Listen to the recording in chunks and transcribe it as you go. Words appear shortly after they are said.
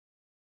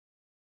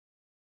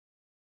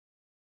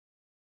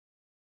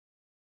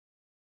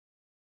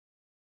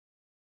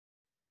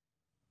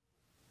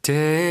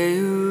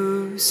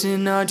Deus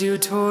in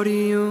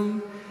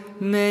Adjutorium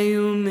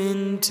meum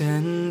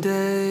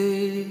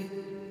intende,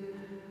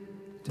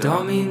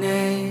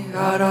 Domine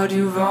ad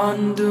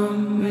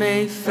adjuvandum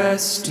me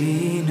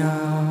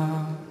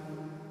festina.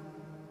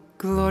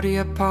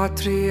 Gloria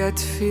Patri et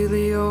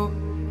Filio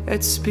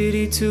et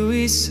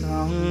Spiritui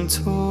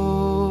Sancto,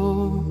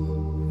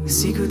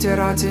 sicut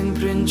erat in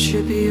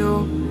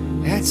principio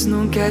et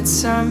nunc et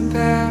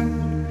semper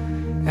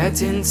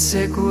et in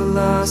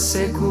saecula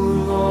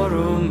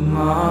saeculorum.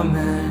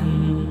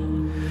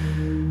 Amen.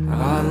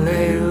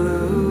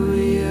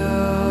 Alleluia.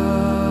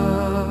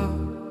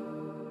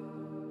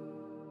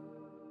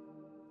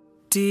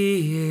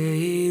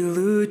 Diei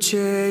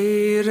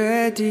Luce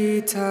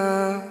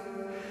Reddita,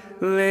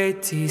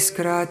 letis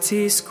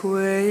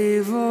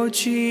gratisque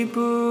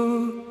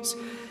vocibus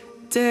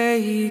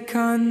Dei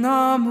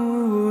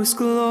canamus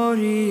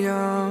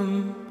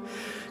gloriam,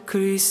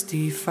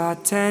 Christi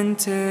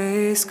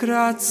fatentes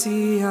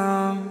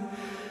gratiam,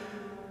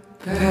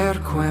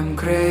 perquem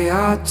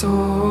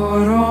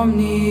creator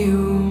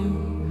omnium,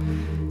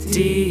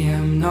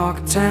 diem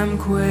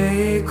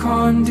noctemque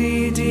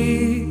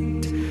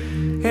condidit,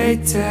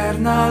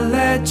 aeterna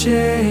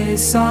lege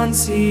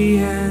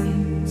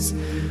sanciens,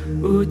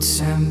 ut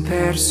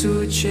semper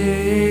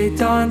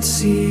succedant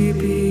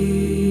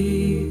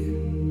sibi.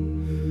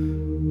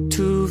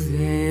 Tu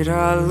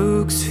vera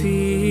lux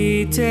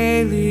fidelium,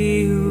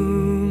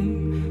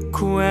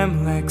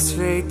 quem lex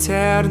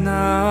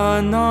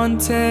veterna non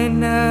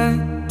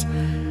tenet,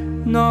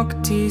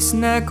 noctis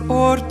nec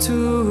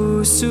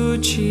ortus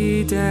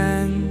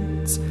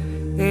succidens,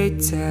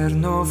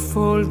 aeterno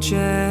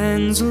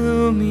fulgens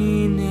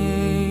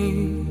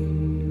lumine.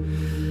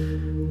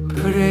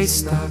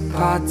 Presta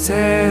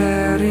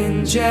pater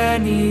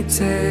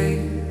ingenite,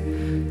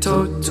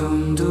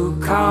 totum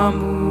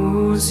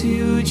ducamus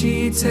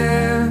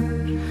iugiter,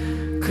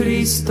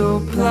 Christo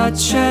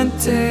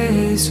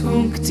placentes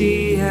hunc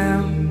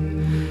diem,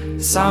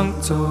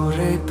 Sancto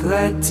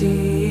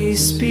repleti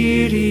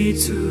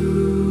Spiritu.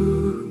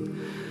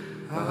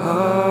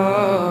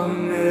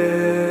 Amen.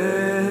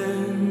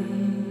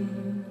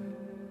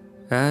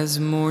 As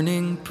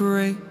morning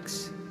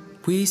breaks,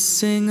 we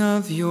sing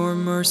of your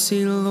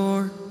mercy,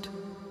 Lord,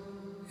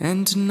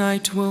 and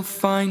night will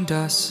find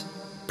us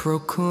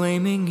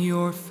proclaiming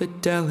your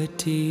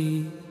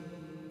fidelity.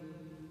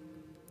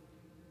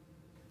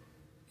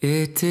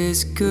 It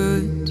is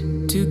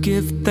good to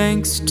give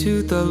thanks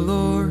to the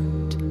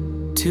Lord,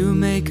 to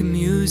make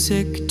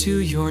music to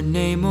your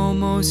name, O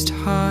Most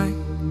High,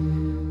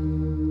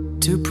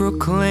 to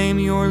proclaim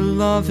your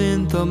love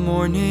in the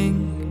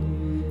morning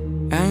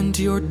and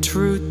your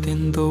truth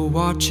in the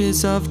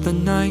watches of the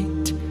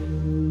night,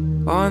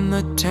 on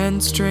the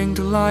 10-stringed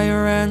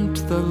lyre and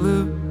the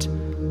lute,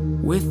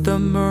 with the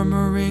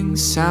murmuring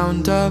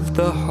sound of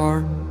the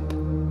harp.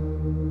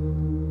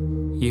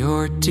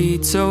 Your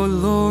deeds, O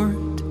Lord,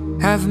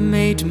 have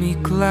made me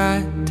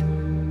glad.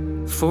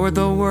 For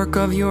the work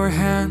of your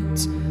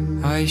hands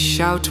I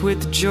shout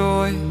with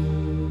joy.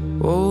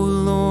 O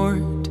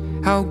Lord,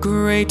 how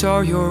great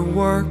are your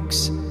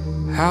works,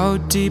 how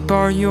deep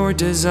are your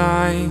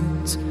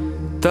designs.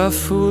 The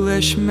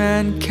foolish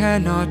man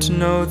cannot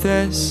know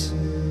this,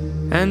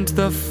 and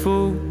the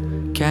fool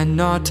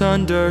cannot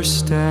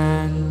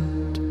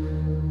understand.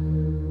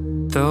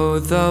 Though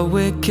the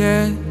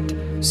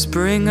wicked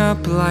spring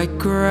up like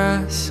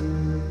grass,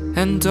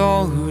 and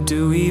all who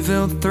do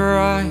evil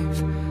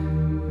thrive,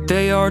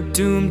 they are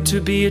doomed to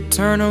be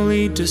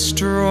eternally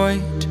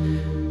destroyed.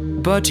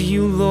 But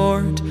you,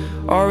 Lord,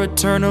 are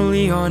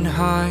eternally on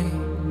high.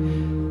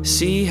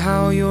 See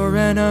how your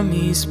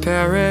enemies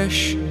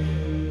perish,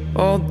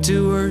 all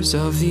doers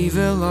of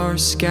evil are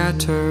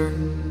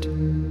scattered.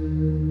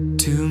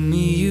 To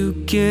me you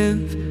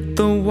give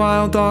the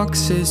wild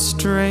ox's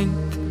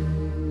strength,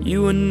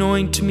 you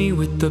anoint me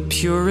with the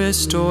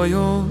purest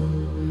oil.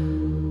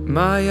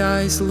 My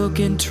eyes look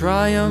in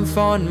triumph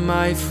on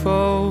my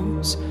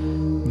foes,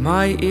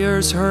 my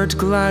ears heard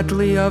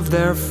gladly of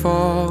their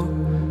fall.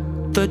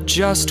 The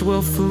just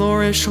will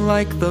flourish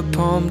like the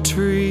palm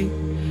tree,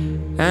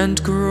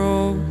 and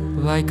grow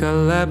like a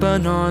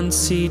Lebanon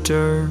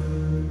cedar,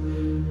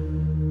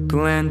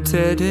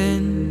 planted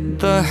in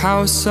the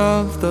house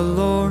of the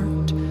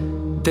Lord.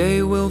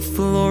 They will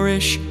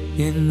flourish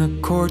in the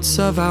courts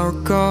of our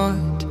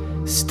God,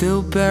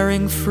 still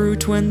bearing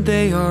fruit when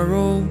they are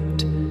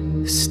old,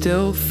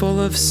 still full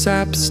of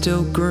sap,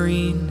 still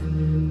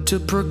green, to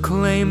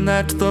proclaim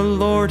that the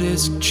Lord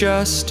is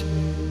just.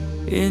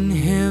 In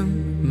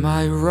him,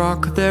 my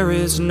rock, there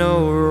is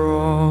no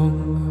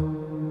wrong.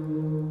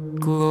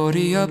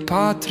 Gloria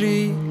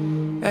Patri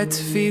et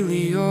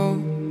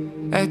Filio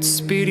et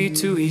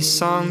Spiritui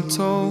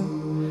Sancto,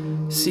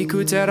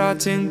 sicut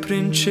erat in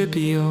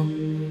principio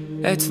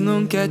et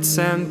nunc et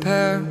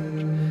semper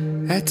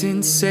et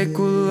in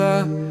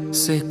saecula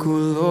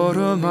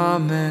saeculorum.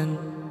 Amen.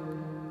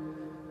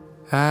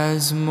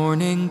 As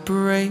morning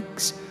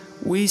breaks,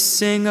 we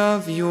sing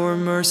of your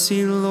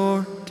mercy,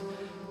 Lord,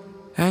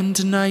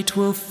 and night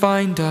will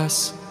find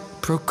us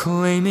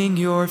proclaiming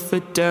your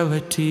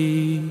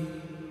fidelity.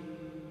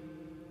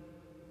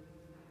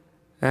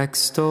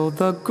 Extol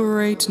the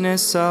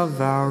greatness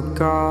of our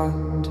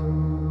God.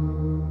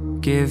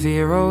 Give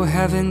ear, O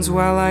heavens,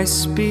 while I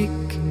speak.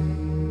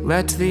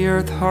 Let the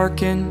earth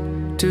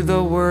hearken to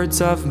the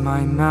words of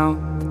my mouth.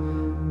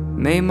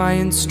 May my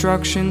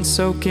instruction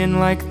soak in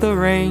like the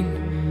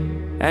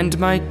rain, and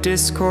my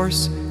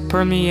discourse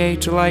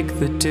permeate like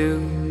the dew,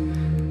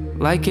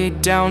 like a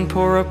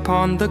downpour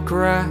upon the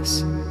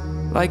grass,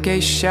 like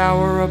a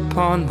shower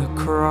upon the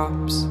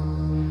crops.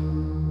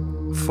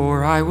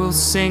 For I will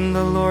sing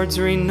the Lord's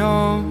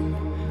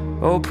renown,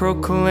 O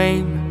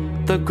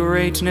proclaim the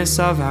greatness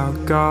of our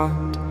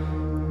God.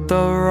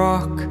 The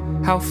rock,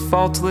 how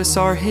faultless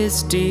are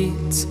his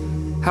deeds,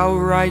 how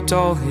right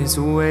all his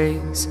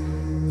ways.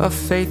 A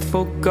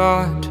faithful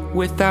God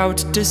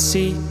without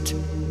deceit,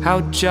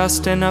 how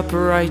just and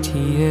upright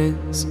he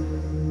is.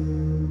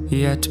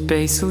 Yet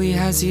basely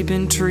has he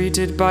been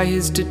treated by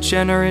his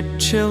degenerate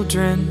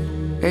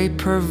children, a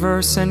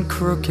perverse and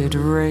crooked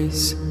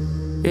race.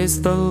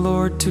 Is the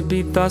Lord to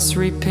be thus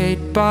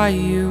repaid by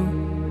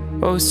you,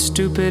 O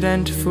stupid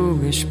and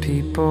foolish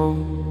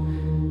people?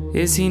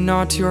 Is he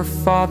not your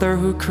Father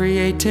who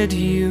created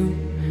you?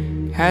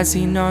 Has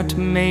he not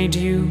made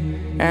you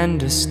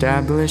and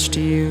established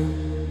you?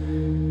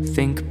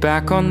 Think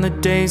back on the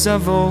days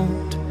of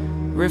old,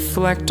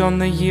 reflect on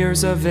the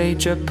years of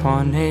age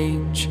upon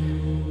age.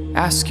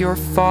 Ask your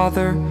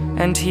father,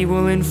 and he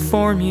will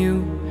inform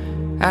you.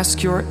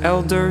 Ask your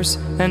elders,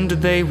 and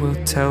they will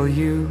tell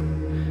you.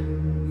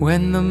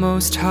 When the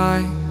Most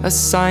High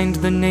assigned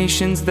the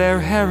nations their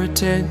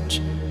heritage,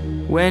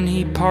 when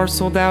he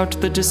parceled out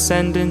the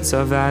descendants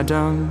of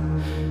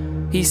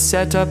Adam, he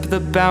set up the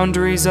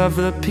boundaries of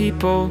the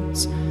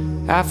peoples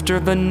after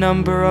the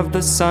number of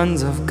the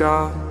sons of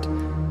God.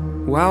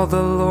 While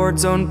the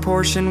Lord's own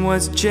portion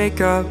was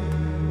Jacob,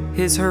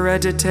 his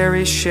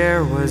hereditary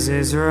share was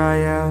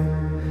Israel.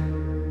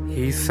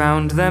 He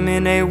found them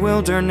in a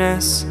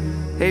wilderness,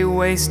 a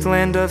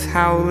wasteland of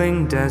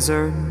howling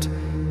desert.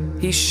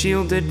 He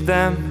shielded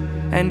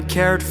them and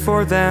cared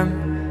for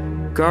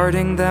them,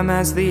 guarding them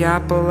as the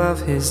apple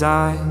of his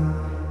eye.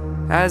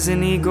 As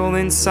an eagle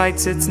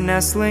incites its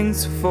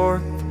nestlings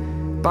forth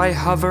by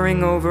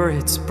hovering over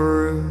its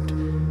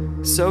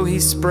brood, so he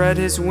spread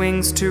his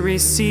wings to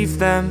receive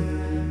them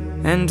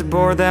and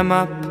bore them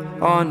up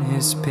on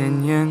his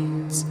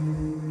pinions.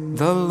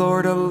 The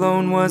Lord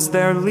alone was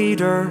their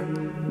leader,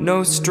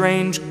 no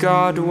strange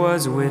God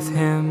was with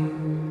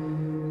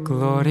him.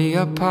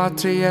 Gloria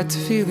Patri et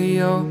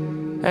Filio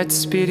et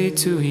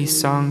Spiritui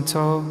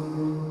Sancto,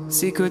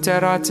 sicut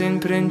erat in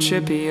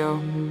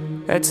principio,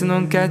 et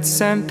nunc et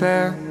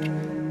semper,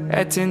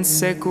 et in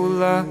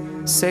saecula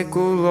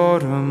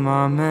saeculorum.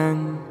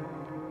 Amen.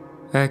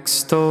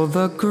 Extol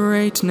the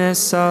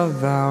greatness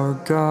of our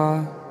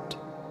God.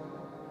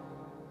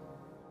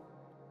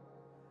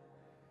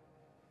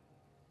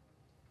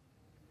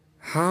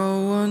 How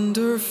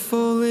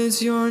wonderful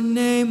is your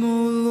name,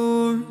 O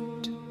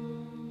Lord,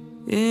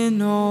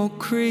 in all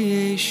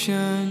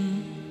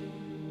creation.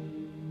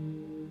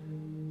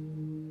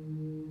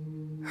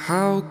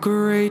 How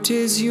great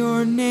is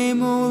your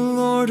name, O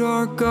Lord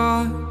our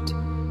God,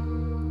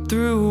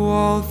 through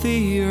all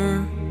the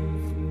earth.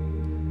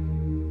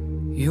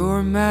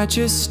 Your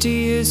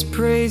majesty is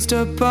praised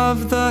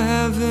above the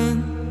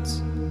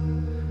heavens,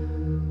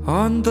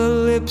 on the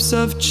lips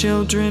of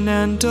children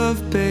and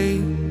of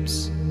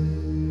babes.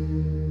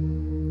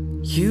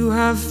 You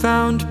have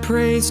found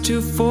praise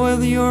to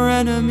foil your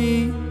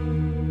enemy,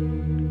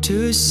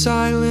 to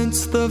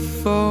silence the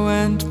foe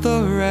and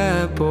the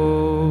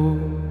rebel.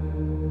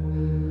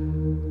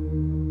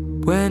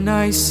 When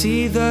I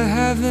see the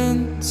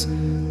heavens,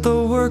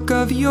 the work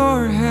of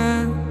your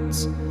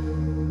hands,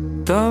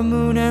 the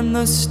moon and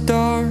the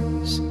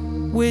stars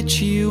which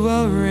you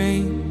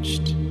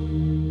arranged.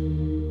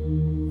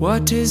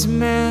 What is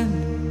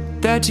man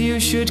that you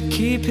should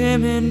keep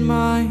him in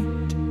mind?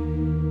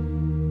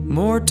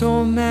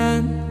 Mortal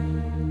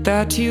man,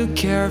 that you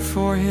care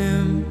for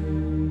him.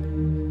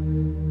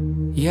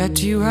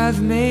 Yet you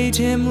have made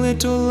him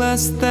little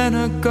less than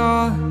a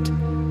god.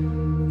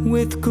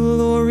 With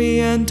glory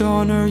and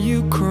honor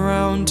you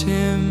crowned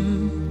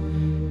him.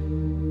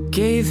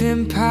 Gave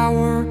him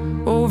power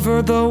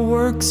over the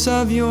works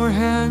of your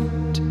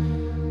hand.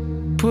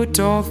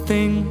 Put all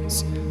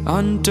things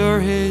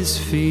under his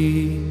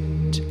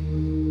feet.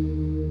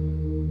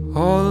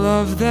 All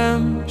of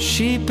them,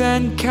 sheep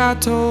and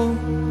cattle,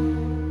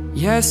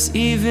 yes,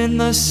 even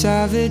the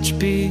savage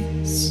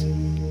beasts,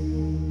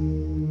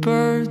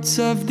 birds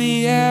of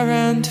the air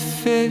and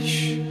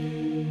fish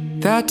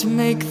that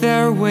make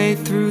their way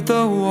through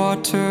the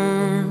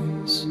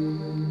waters.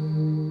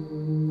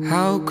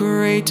 How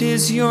great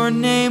is your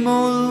name,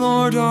 O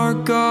Lord our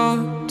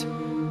God,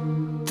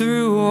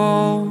 through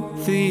all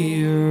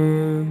the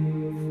earth.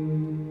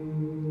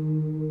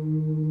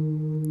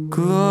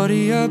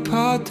 Gloria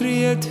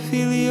Patri et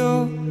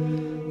Filio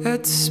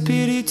et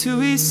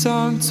Spiritui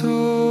Sancto,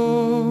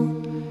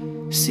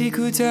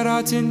 sicut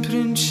erat in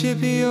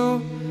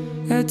principio,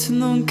 et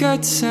nunc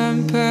et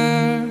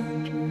semper,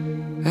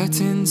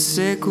 et in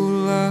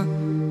saecula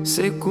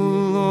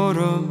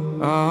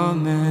saeculorum.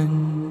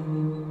 Amen.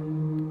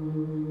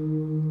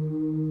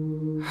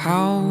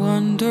 How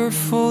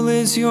wonderful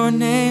is your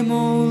name,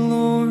 O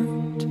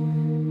Lord,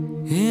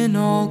 in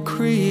all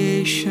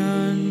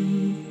creation.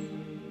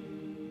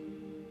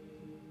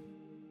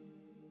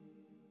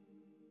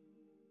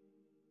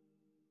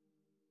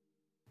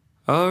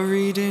 A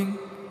reading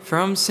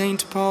from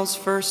St. Paul's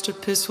first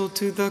epistle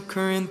to the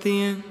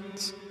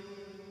Corinthians.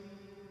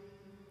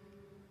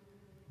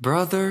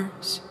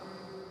 Brothers,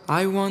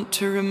 I want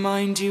to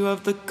remind you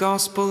of the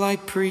gospel I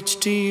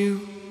preached to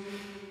you,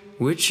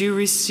 which you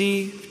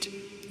received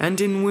and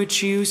in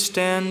which you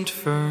stand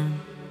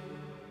firm.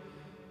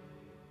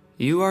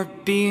 You are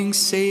being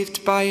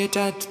saved by it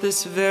at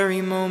this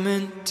very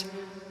moment.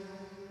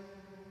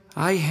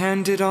 I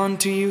handed on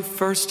to you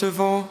first of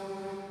all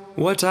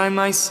what I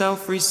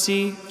myself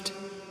received,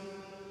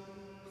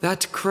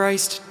 that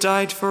Christ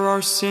died for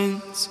our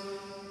sins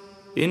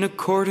in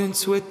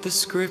accordance with the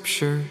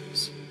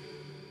Scriptures,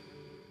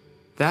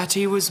 that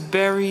he was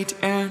buried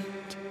and,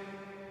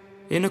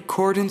 in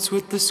accordance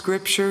with the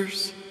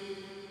Scriptures,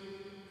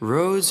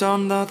 rose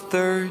on the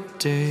third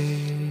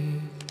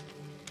day.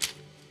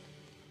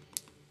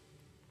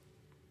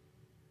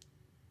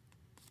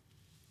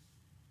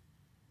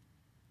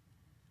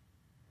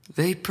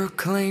 They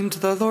proclaimed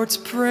the Lord's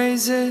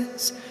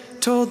praises,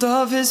 told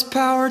of his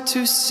power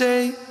to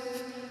save.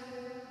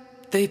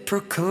 They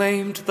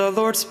proclaimed the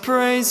Lord's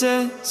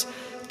praises,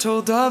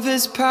 told of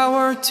his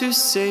power to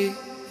save,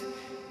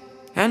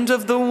 and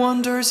of the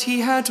wonders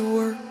he had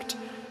worked.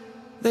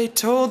 They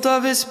told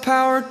of his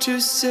power to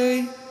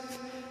save.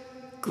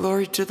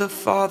 Glory to the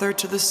Father,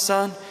 to the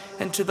Son,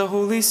 and to the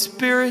Holy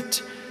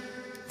Spirit.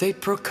 They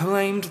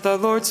proclaimed the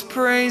Lord's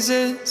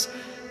praises,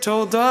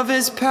 told of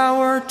his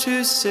power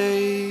to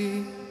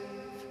save.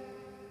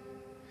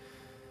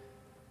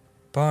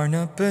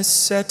 Barnabas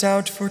set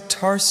out for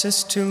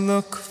Tarsus to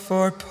look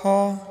for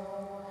Paul.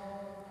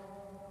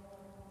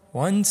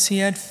 Once he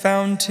had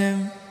found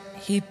him,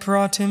 he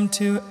brought him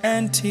to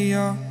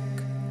Antioch,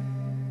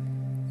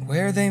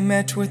 where they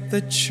met with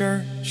the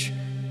church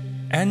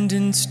and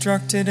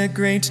instructed a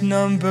great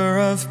number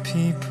of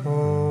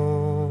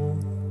people.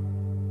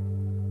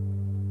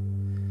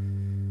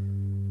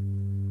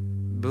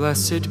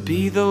 Blessed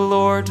be the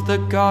Lord, the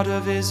God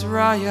of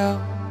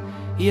Israel.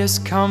 He has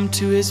come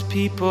to his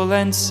people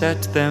and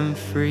set them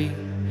free.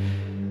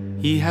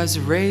 He has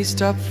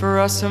raised up for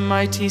us a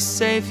mighty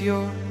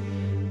Savior,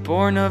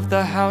 born of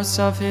the house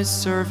of his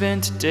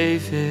servant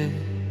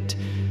David.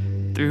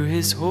 Through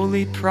his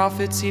holy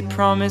prophets he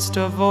promised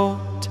of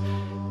old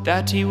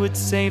that he would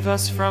save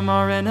us from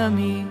our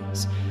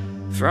enemies,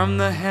 from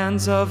the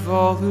hands of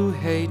all who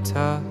hate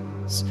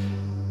us.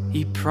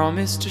 He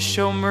promised to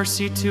show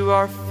mercy to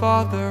our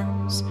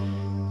fathers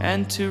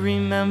and to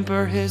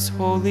remember his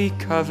holy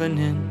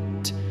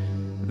covenant.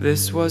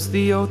 This was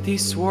the oath he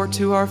swore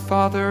to our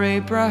father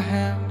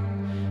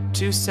Abraham,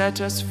 to set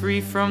us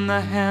free from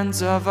the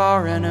hands of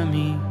our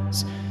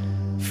enemies,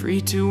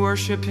 free to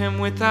worship him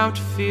without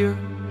fear,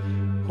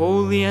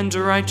 holy and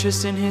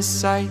righteous in his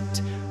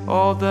sight,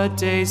 all the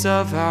days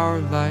of our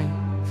life.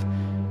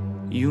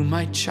 You,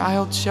 my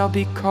child, shall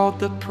be called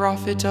the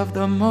prophet of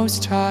the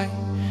Most High,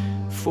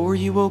 for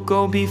you will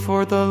go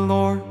before the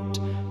Lord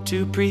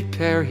to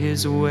prepare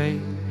his way,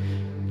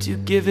 to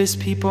give his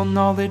people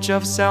knowledge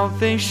of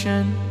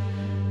salvation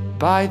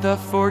by the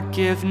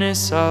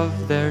forgiveness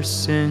of their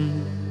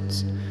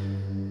sins.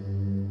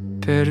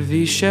 Per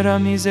viscera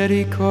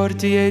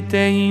misericordiae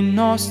Dei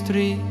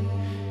nostri,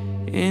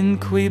 in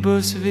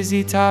quibus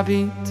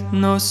visitabit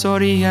nos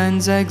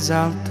oriens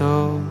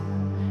exalto,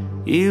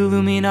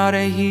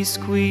 illuminare his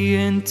qui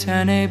in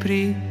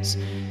tenebris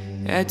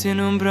et in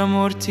umbra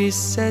mortis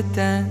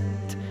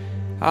sedent,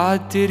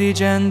 ad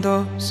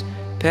dirigendos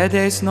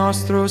pedes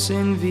nostros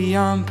in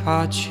viam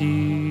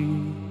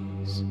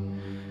pacis.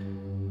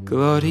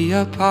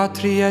 Gloria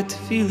Patri et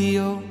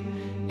Filio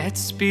et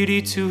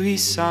Spiritui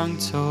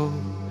Sancto,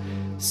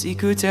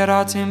 sicut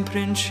erat in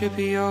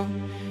principio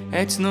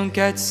et nunc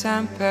et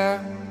semper,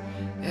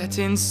 et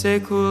in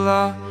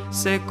saecula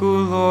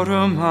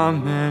saeculorum.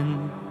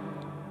 Amen.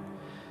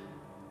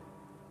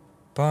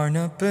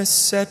 Barnabas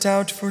set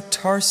out for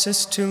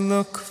Tarsus to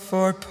look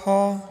for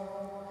Paul.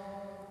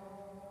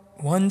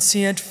 Once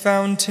he had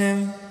found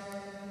him,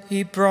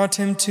 he brought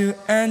him to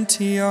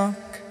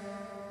Antioch,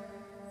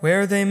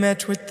 where they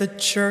met with the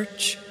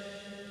church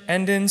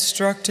and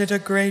instructed a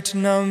great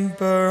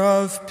number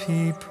of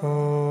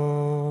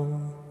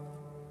people.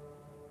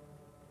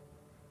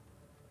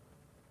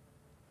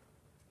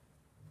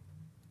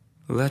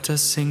 Let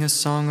us sing a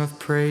song of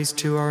praise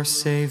to our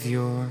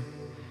Savior,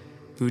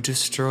 who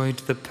destroyed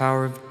the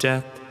power of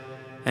death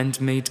and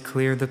made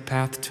clear the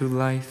path to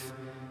life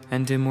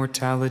and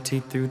immortality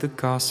through the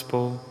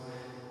gospel,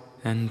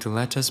 and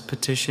let us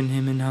petition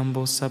him in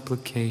humble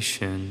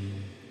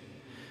supplication.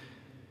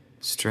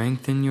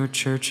 Strengthen your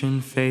church in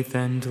faith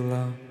and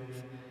love.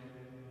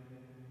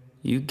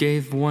 You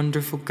gave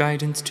wonderful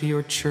guidance to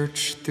your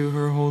Church through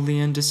her holy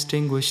and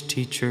distinguished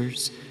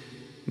teachers.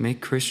 May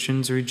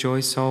Christians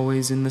rejoice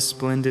always in the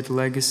splendid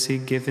legacy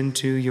given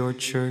to your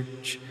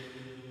Church.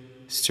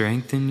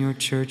 Strengthen your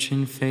Church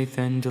in faith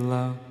and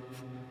love.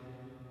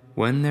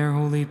 When their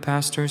holy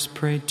pastors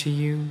prayed to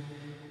you,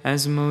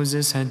 as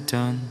Moses had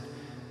done,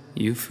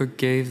 you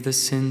forgave the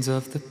sins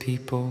of the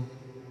people.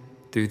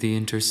 Through the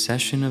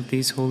intercession of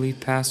these holy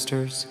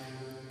pastors,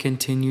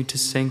 continue to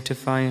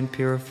sanctify and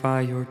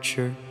purify your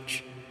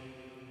Church.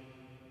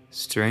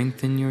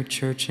 Strengthen your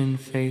Church in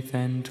faith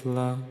and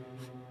love.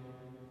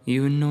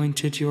 You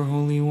anointed your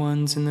holy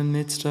ones in the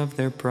midst of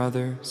their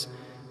brothers,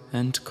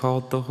 and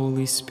called the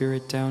Holy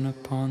Spirit down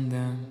upon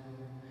them.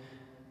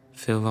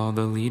 Fill all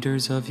the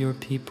leaders of your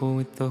people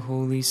with the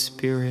Holy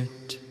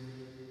Spirit.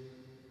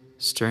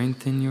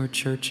 Strengthen your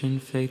Church in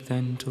faith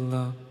and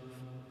love.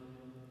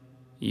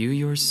 You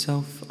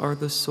yourself are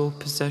the sole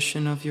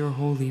possession of your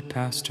holy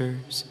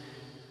pastors.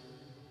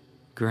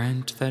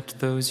 Grant that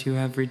those you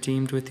have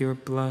redeemed with your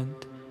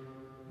blood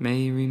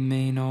may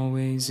remain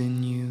always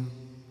in you.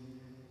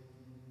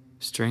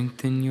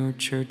 Strengthen your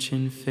Church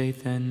in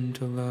faith and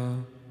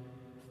love.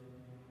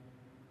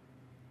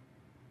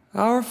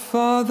 Our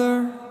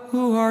Father,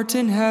 who art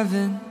in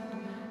heaven,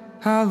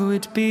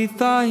 hallowed be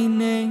thy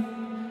name.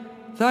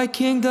 Thy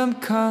kingdom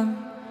come,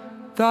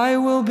 thy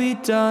will be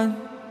done,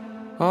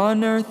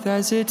 on earth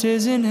as it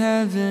is in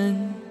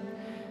heaven.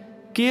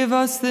 Give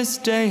us this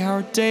day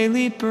our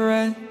daily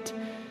bread,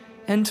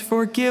 and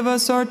forgive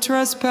us our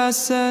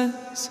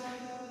trespasses,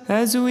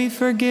 as we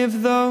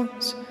forgive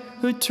those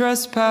who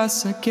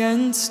trespass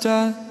against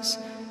us.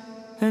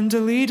 And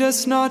lead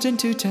us not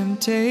into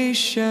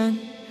temptation,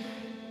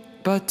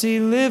 but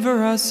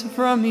deliver us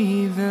from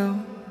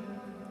evil.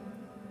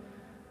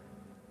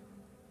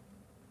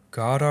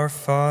 God our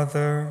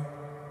Father,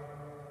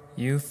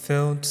 you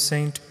filled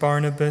Saint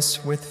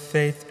Barnabas with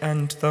faith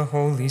and the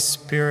Holy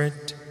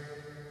Spirit,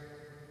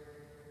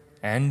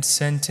 and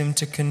sent him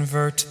to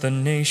convert the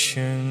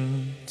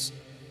nations.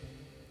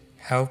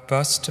 Help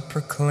us to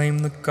proclaim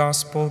the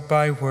gospel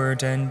by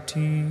word and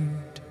deed.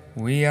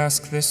 We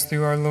ask this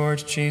through our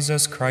Lord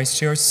Jesus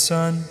Christ, your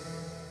Son,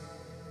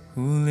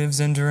 who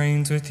lives and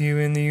reigns with you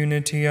in the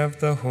unity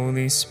of the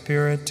Holy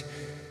Spirit,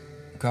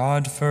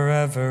 God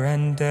forever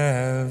and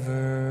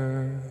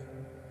ever.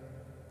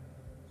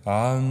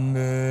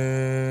 Amen.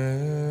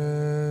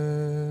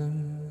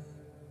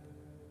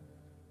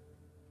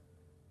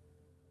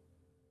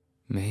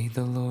 May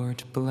the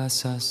Lord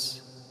bless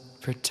us,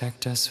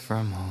 protect us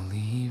from all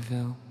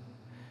evil,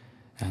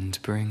 and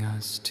bring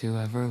us to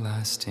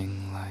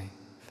everlasting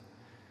life.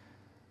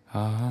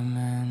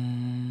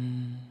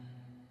 Amen.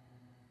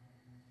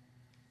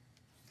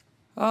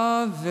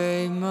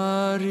 Ave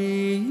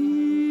Maria,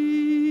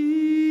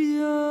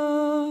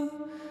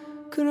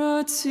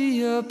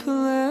 gratia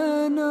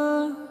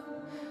plena,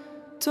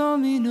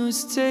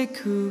 Dominus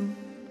tecum,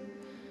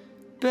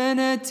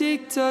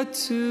 benedicta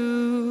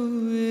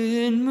tu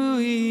in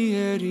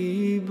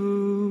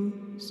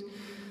mulieribus,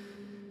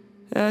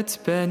 et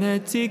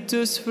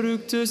benedictus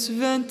fructus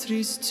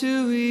ventris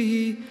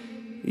tui,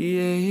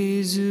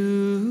 Iesus.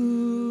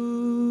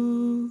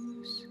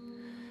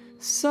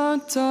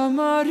 Sancta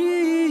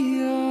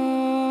Maria,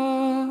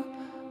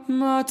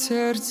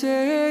 Mater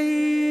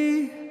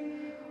Dei,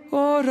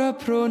 ora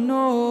pro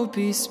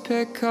nobis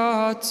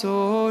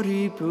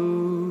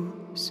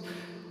peccatoribus,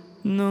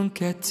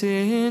 nunc et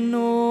in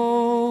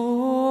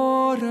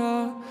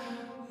hora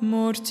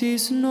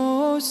mortis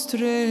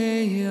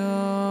nostrae.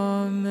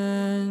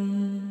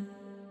 Amen.